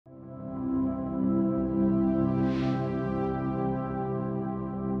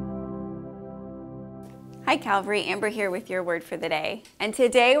Hi Calvary, Amber here with your word for the day. And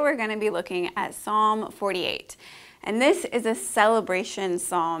today we're going to be looking at Psalm 48. And this is a celebration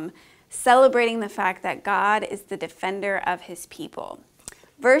psalm, celebrating the fact that God is the defender of his people.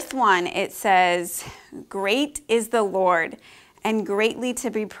 Verse 1, it says, "Great is the Lord, and greatly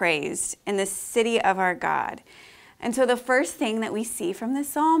to be praised in the city of our God." And so the first thing that we see from this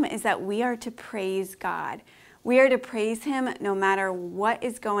psalm is that we are to praise God. We are to praise him no matter what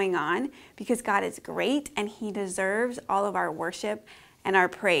is going on, because God is great and he deserves all of our worship and our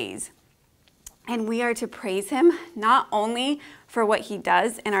praise. And we are to praise him not only for what he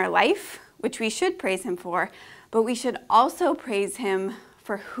does in our life, which we should praise him for, but we should also praise him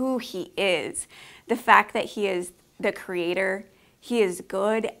for who he is. The fact that he is the creator, he is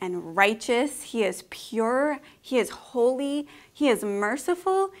good and righteous, he is pure, he is holy, he is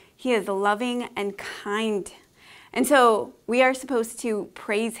merciful, he is loving and kind. And so we are supposed to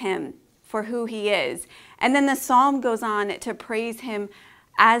praise him for who he is. And then the psalm goes on to praise him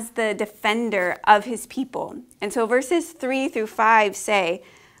as the defender of his people. And so verses 3 through 5 say,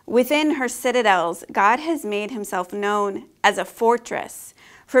 "Within her citadels, God has made himself known as a fortress.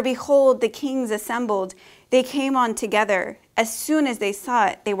 For behold, the kings assembled. They came on together. As soon as they saw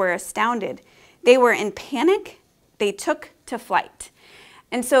it, they were astounded. They were in panic. They took to flight."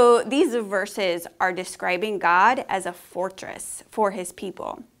 And so these verses are describing God as a fortress for his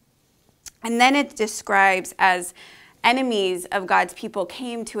people. And then it describes as enemies of God's people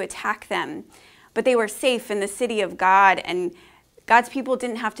came to attack them, but they were safe in the city of God, and God's people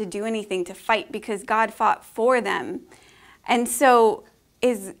didn't have to do anything to fight because God fought for them. And so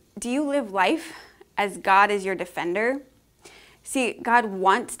do you live life as God is your defender? See, God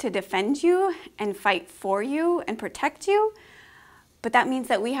wants to defend you and fight for you and protect you, but that means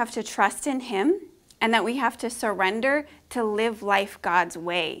that we have to trust in him and that we have to surrender to live life God's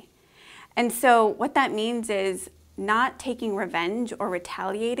way. And so what that means is not taking revenge or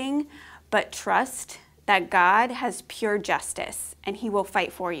retaliating, but trust that God has pure justice and he will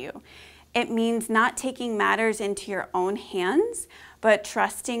fight for you. It means not taking matters into your own hands, but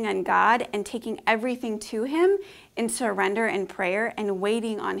trusting in God and taking everything to him in surrender and prayer and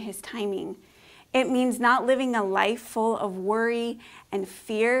waiting on his timing. It means not living a life full of worry and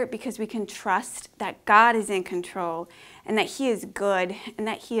fear, because we can trust that God is in control and that he is good and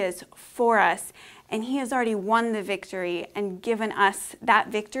that he is for us. And he has already won the victory and given us that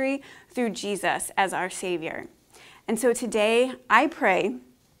victory through Jesus as our Savior. And so today I pray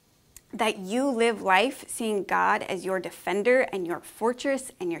that you live life seeing God as your defender and your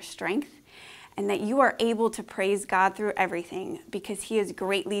fortress and your strength, and that you are able to praise God through everything because he is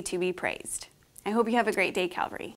greatly to be praised. I hope you have a great day, Calvary.